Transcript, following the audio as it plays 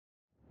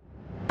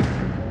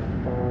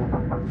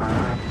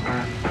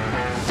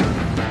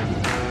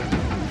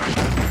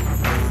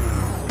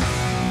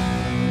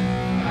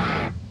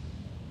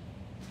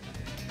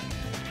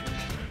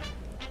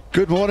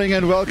Good morning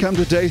and welcome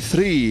to day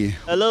 3.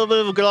 A little bit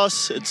of a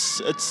gloss,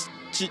 it's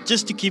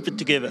just to keep it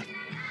together.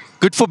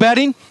 Good for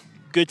batting?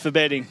 Good for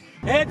batting.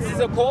 Heads is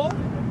a call,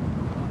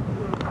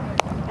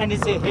 and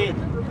it's a head.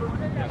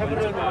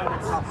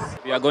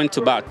 We are going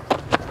to bat.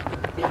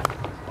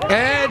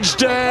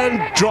 Edged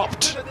and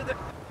dropped.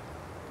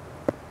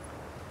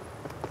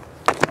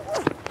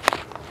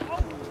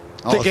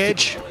 Thick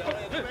edge.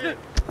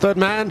 Third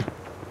man.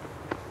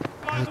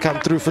 He'll come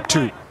through for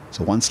 2.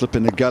 So one slip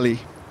in the gully.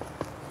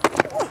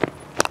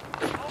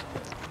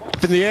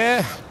 Up in the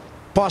air,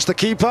 past the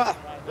keeper.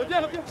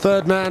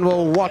 Third man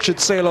will watch it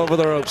sail over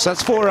the ropes.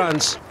 That's 4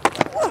 runs.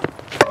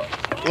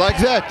 Like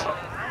that.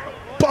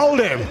 Bowled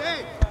him.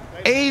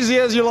 Easy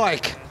as you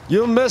like.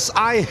 You miss,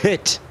 I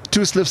hit.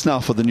 2 slips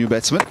now for the new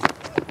batsman.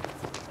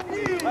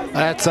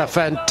 That's a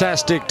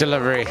fantastic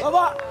delivery.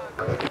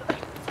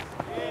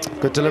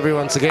 Good delivery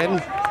once again.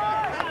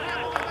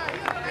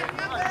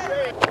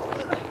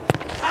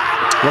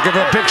 Looking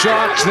for a big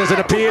shot. There's an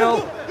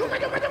appeal.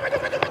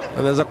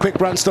 And there's a quick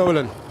run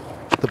stolen.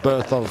 The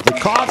birth of the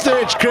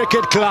Carthage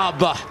Cricket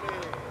Club.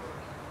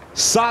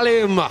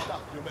 Salim.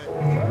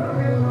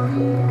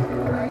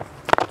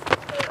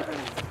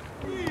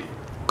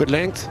 Good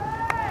length.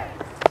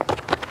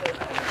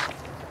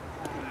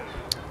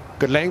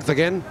 Good length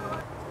again.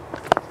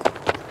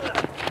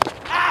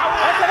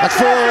 That's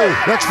full.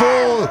 That's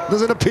full.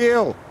 There's an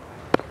appeal.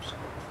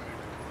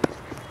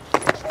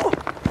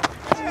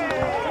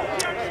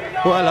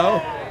 Oh,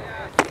 hello.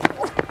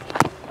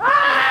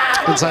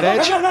 Inside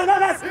edge.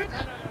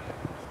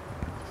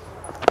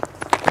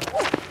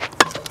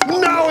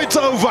 Now it's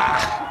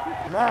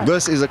over.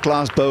 This is a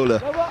class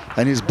bowler,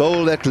 and he's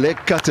bowled that leg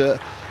cutter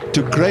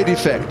to great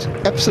effect.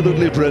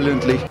 Absolutely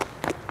brilliantly.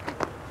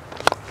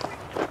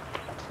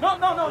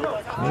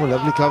 Oh,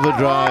 lovely cover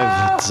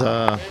drive. It's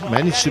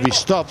managed to be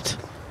stopped.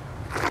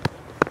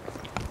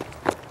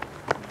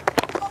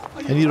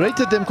 And he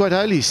rated them quite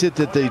highly. He said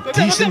that they're a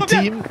decent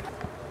team.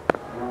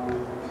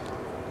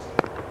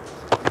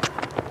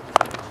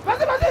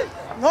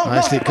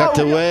 Nicely cut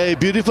away,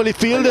 beautifully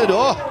fielded.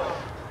 Oh!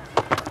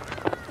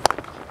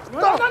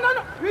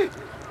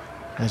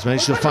 Has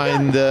managed to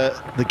find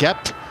the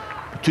gap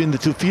between the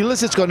 2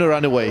 fielders. It's going to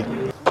run away.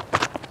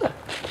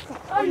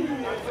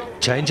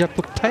 Change up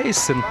of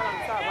pace, and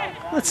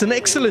that's an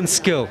excellent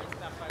skill.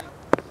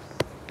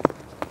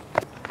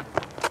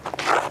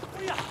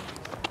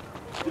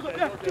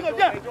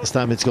 This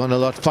time it's gone a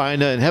lot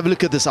finer. And have a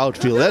look at this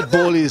outfield. That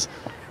ball is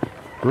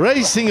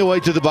racing away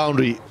to the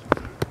boundary.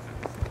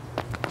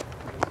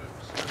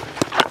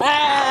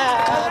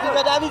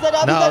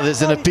 Now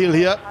there's an appeal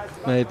here.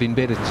 May have been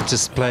better to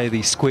just play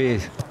the square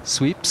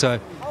sweep, so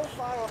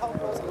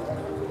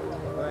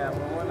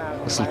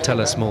this will tell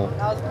us more.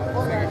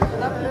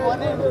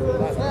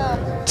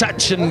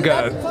 Touch and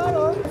go.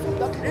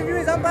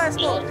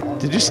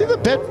 Did you see the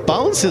bat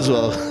bounce as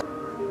well?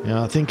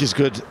 Yeah, I think he's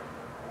good.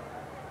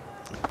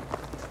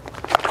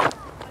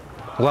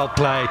 Well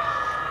played.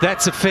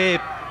 That's a fair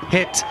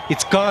hit.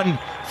 It's gone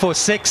for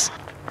 6.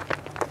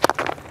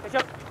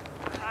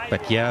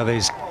 But yeah,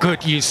 there's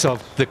good use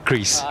of the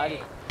crease.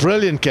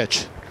 Brilliant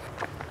catch.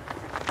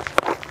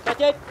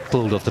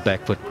 Pulled off the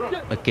back foot.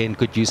 Again,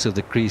 good use of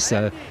the crease.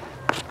 Yeah,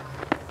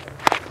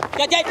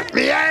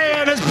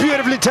 that's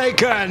beautifully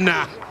taken.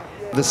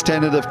 The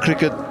standard of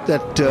cricket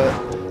that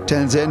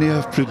Tanzania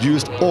have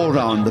produced all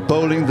round. The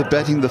bowling, the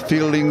batting, the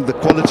fielding, the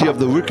quality of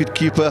the wicket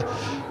keeper,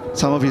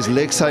 some of his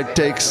leg side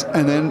takes,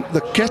 and then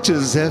the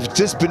catches have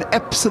just been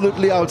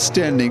absolutely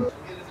outstanding.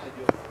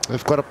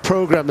 They've got a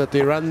program that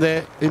they run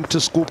there,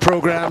 inter-school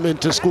program,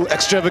 inter-school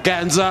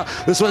extravaganza.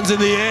 This one's in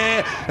the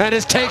air and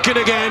it's taken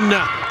again.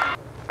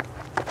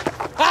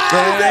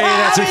 Hey,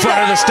 that's in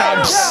front of the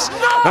stumps.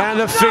 And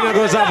the finger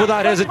goes up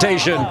without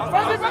hesitation.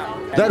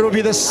 That will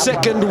be the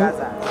 2nd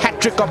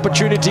hat-trick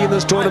opportunity in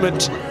this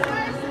tournament.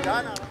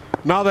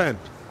 Now then,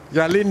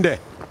 Yalinde.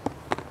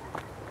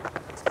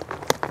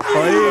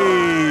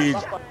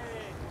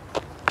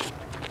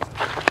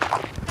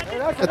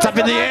 It's up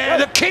in the air,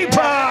 the keeper!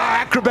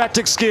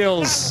 Acrobatic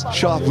skills.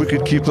 Sharp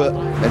wicket keeper,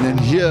 and then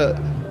here,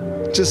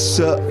 just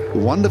a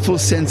wonderful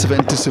sense of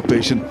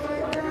anticipation.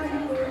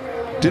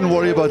 Didn't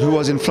worry about who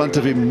was in front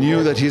of him,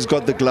 knew that he's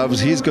got the gloves,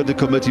 he's got to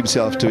commit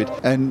himself to it.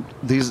 And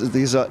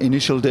these are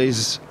initial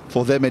days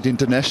for them at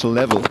international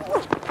level.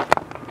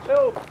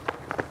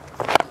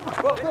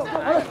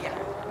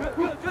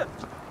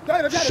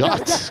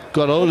 Shot.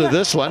 Got hold of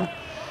this one.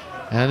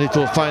 And it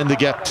will find the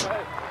gap.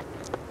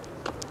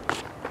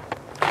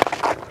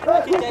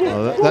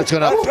 Oh, that's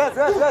gone up.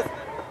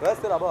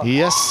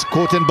 Yes,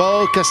 caught and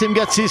bowled. Kassim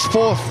gets his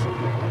 4th.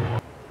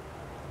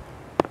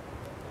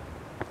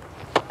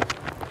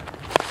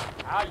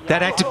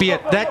 That had to be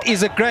it. That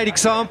is a great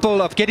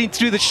example of getting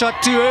through the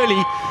shot too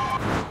early.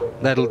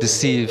 That'll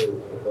deceive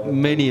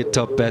many a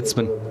top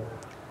batsman.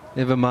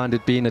 Never mind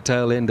it being a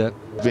tail ender.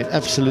 Been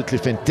absolutely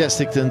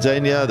fantastic,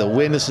 Tanzania. The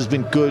awareness has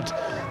been good.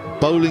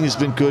 Bowling has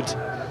been good.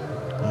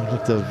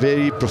 Looked a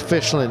very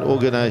professional and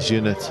organized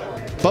unit.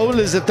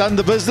 Bowlers have done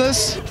the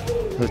business.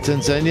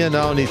 Tanzania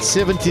now needs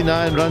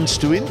 79 runs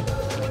to win.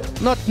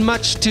 Not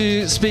much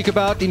to speak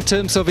about in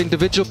terms of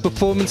individual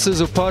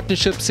performances or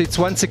partnerships. It's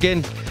once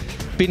again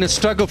been a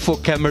struggle for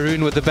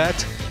Cameroon with the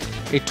bat.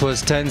 It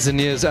was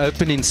Tanzania's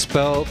opening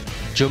spell,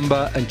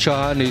 Jumba and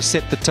Chahan, who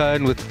set the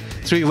tone with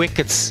 3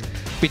 wickets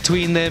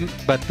between them,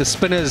 but the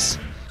spinners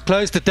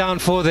closed it down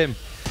for them,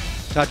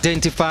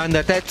 identifying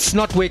that that's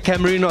not where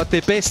Cameroon are at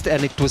their best,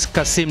 and it was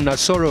Kassim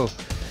Nassoro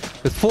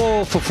with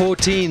 4 for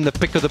 14, the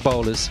pick of the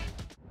bowlers.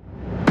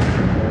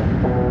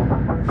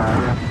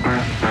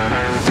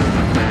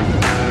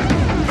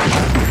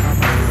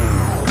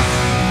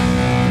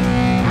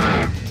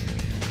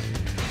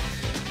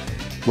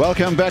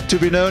 Welcome back to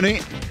Benoni,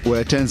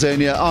 where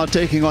Tanzania are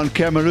taking on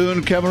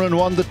Cameroon. Cameroon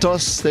won the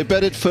toss, they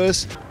batted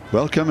first.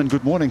 Welcome and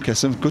good morning,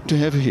 Kassim. Good to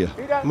have you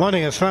here.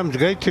 Morning, Assam. It's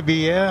great to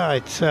be here.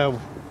 It's a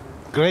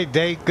great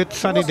day, good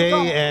sunny day,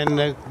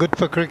 and good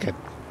for cricket.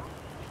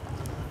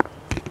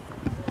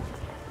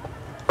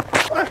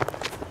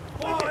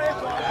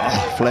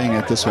 Oh, playing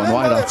at this one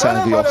wide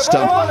outside the off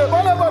stump.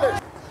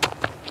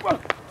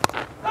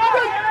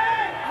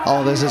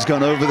 Oh, this has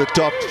gone over the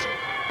top.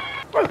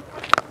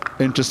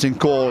 Interesting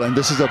call, and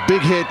this is a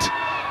big hit.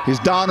 He's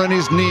down on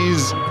his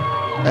knees,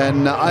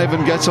 and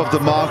Ivan gets off the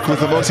mark with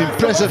the most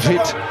impressive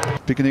hit.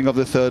 Beginning of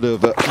the third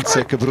over,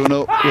 Seka Bruno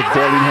with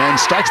ball in hand,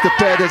 strikes the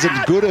pad as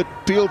a good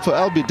appeal for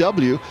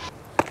LBW.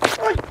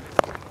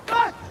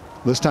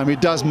 This time he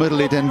does middle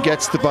it and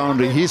gets the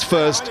boundary. He's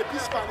first.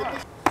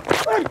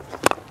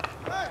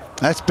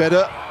 That's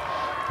better.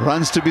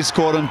 Runs to be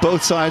scored on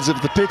both sides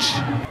of the pitch.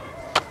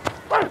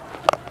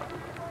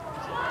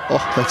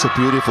 Oh, that's a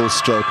beautiful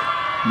stroke.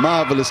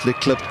 Marvelously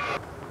clipped.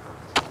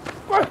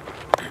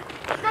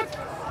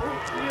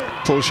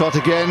 Full shot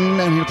again,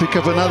 and he'll pick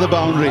up another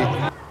boundary.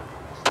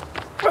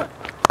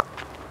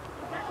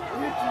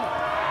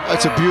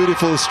 That's a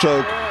beautiful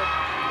stroke.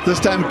 This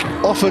time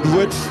offered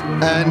width,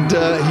 and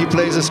he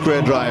plays a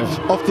square drive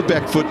off the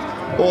back foot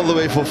all the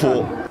way for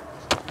 4.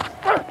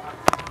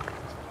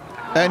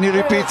 And he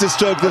repeats the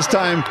stroke this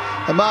time.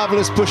 A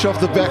marvelous push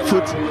off the back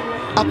foot,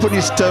 up on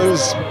his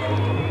toes,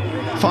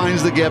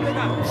 finds the gap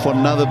for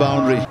another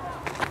boundary.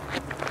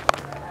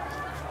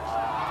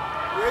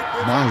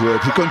 My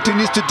word, he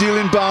continues to deal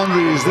in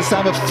boundaries. This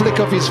time a flick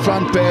of his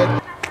front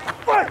pad.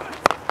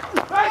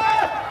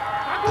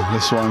 And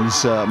this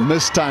one's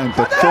mistimed,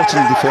 but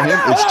fortunately for him,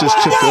 it's just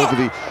chipped over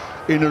the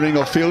inner ring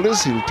of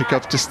fielders. He'll pick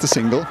up just the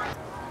single.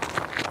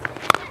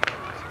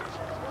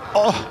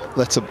 Oh,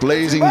 that's a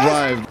blazing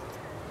drive.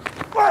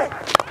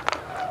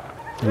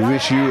 We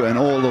wish you and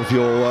all of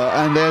your...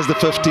 and there's the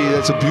 50.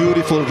 That's a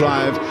beautiful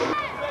drive.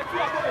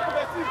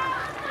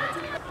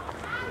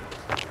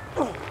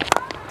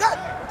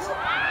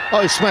 Oh,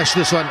 he smashed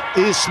this one.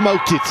 He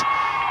smoked it.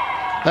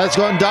 That's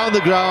gone down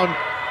the ground,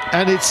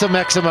 and it's a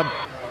maximum.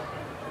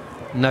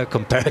 No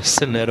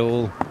comparison at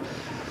all.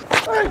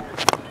 There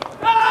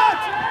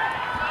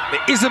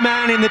is a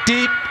man in the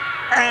deep,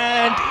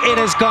 and it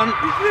has gone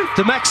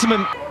the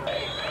maximum.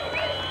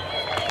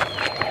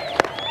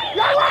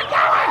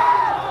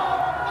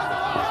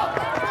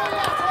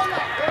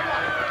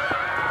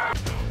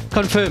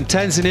 Confirmed,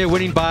 Tanzania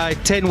winning by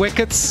 10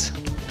 wickets.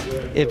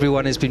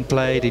 Everyone has been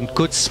played in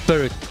good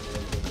spirit.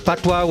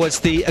 Patwa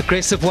was the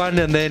aggressive one,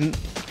 and then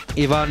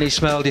Ivan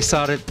Ismail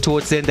decided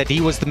towards the end that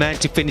he was the man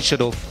to finish it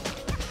off.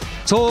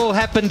 It's all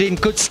happened in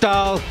good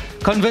style,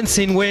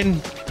 convincing win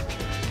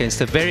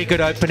against a very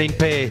good opening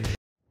pair.